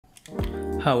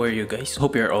How are you guys?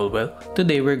 Hope you're all well.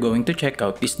 Today we're going to check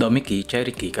out these Domikey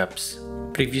cherry keycaps.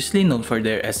 Previously known for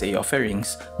their SA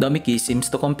offerings, Domikey seems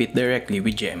to compete directly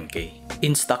with GMK.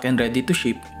 In stock and ready to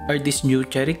ship, are these new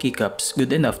cherry keycaps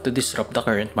good enough to disrupt the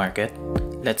current market?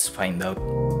 Let's find out.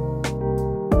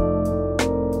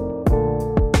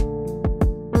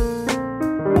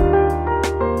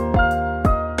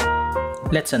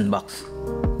 Let's unbox.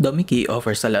 Domikey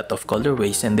offers a lot of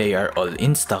colorways and they are all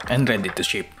in stock and ready to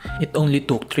ship. It only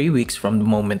took 3 weeks from the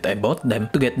moment I bought them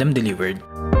to get them delivered.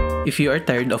 If you are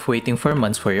tired of waiting for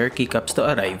months for your keycaps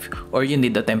to arrive, or you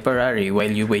need a temporary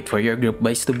while you wait for your group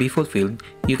buys to be fulfilled,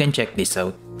 you can check this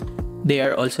out. They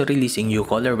are also releasing new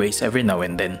colorways every now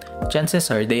and then. Chances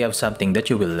are they have something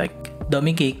that you will like.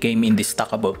 Domikey came in these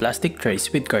stackable plastic trays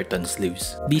with carton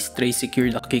sleeves. These trays secure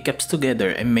the keycaps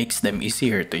together and makes them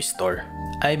easier to store.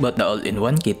 I bought the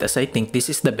all-in-one kit as I think this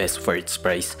is the best for its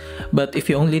price, but if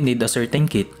you only need a certain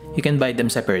kit, you can buy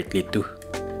them separately too.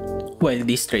 While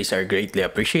these trays are greatly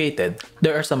appreciated,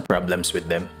 there are some problems with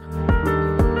them.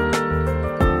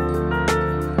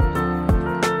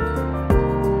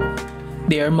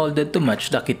 They are molded to match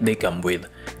the kit they come with.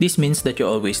 This means that you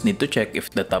always need to check if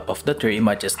the top of the tray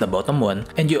matches the bottom one,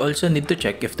 and you also need to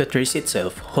check if the trays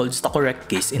itself holds the correct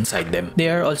case inside them. They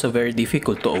are also very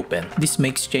difficult to open. This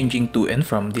makes changing to and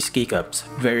from these keycaps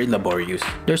very laborious.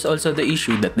 There's also the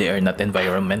issue that they are not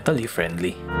environmentally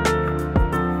friendly.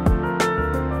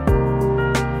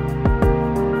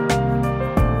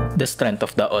 The strength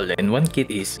of the all-in-one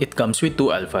kit is it comes with 2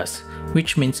 alphas,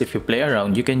 which means if you play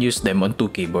around, you can use them on 2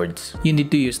 keyboards. You need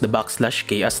to use the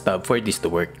 \K as tab for this to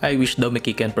work. I wish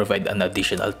Domikey can provide an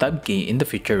additional tab key in the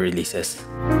future releases.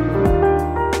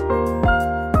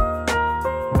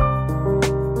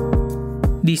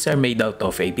 These are made out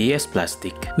of ABS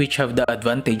plastic, which have the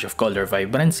advantage of color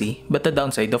vibrancy but the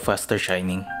downside of faster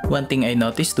shining. One thing I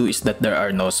noticed too is that there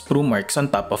are no sprue marks on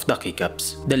top of the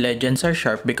keycaps. The legends are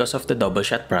sharp because of the double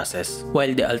shot process,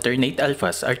 while the alternate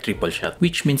alphas are triple shot,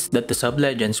 which means that the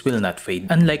sub-legends will not fade.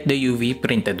 Unlike the UV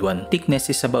printed one, thickness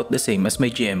is about the same as my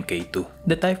GMK too.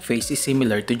 The typeface is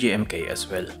similar to GMK as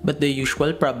well, but the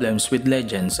usual problems with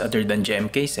legends other than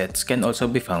GMK sets can also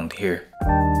be found here.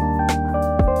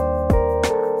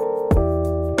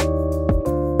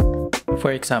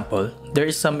 For example, there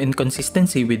is some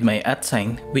inconsistency with my @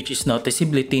 sign, which is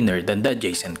noticeably thinner than the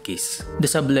adjacent keys. The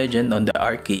sub-legend on the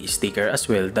R key is thicker as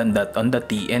well than that on the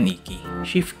T and E key.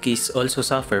 Shift keys also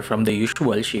suffer from the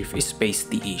usual shift space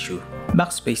T issue.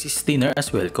 Backspace is thinner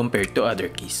as well compared to other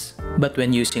keys. But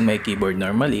when using my keyboard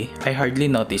normally, I hardly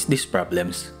notice these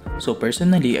problems. So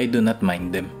personally, I do not mind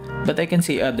them. But I can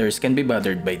see others can be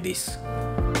bothered by this.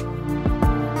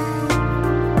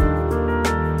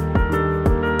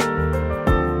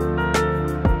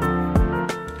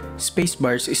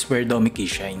 Spacebars is where Domikey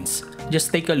shines.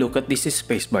 Just take a look at this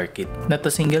spacebar kit. Not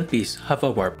a single piece have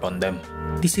a warp on them.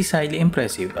 This is highly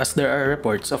impressive as there are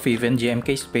reports of even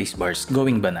GMK spacebars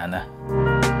going banana.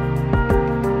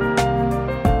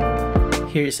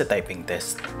 Here is a typing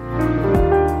test.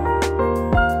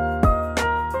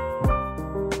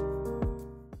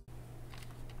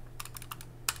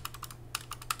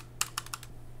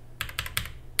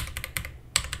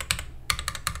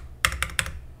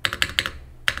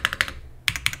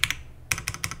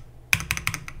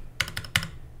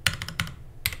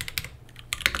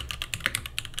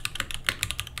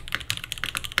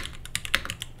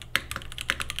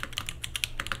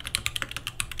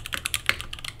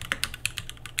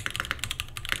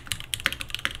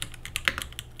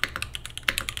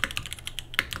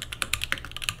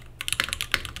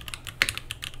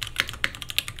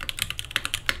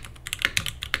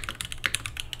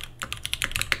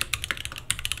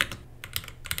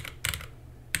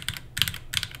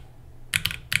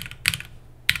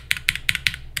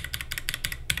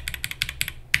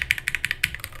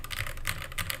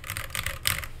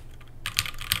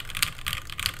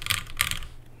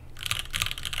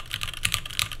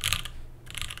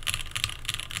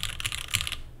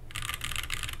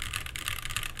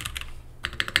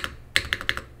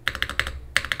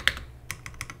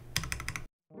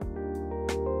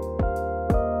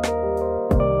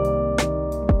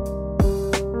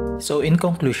 So in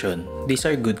conclusion, these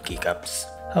are good keycaps.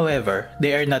 However,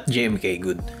 they are not GMK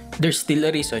good. There's still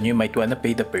a reason you might wanna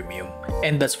pay the premium,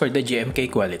 and that's for the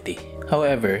GMK quality.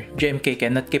 However, GMK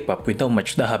cannot keep up with how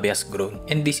much the hobby has grown,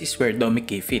 and this is where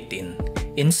Domikey fit in.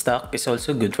 In stock is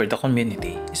also good for the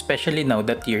community, especially now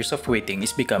that years of waiting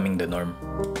is becoming the norm.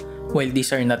 While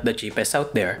these are not the cheapest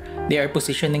out there, they are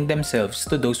positioning themselves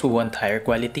to those who want higher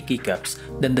quality keycaps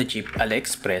than the cheap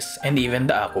AliExpress and even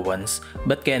the Ako ones,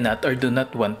 but cannot or do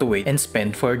not want to wait and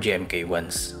spend for GMK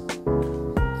ones.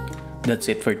 That's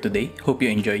it for today. Hope you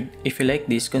enjoyed. If you like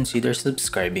this, consider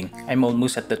subscribing. I'm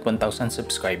almost at that 1,000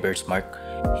 subscribers mark.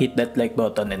 Hit that like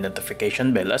button and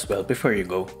notification bell as well before you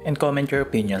go, and comment your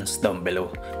opinions down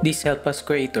below. These help us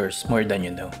creators more than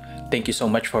you know. Thank you so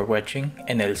much for watching,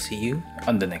 and I'll see you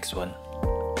on the next one.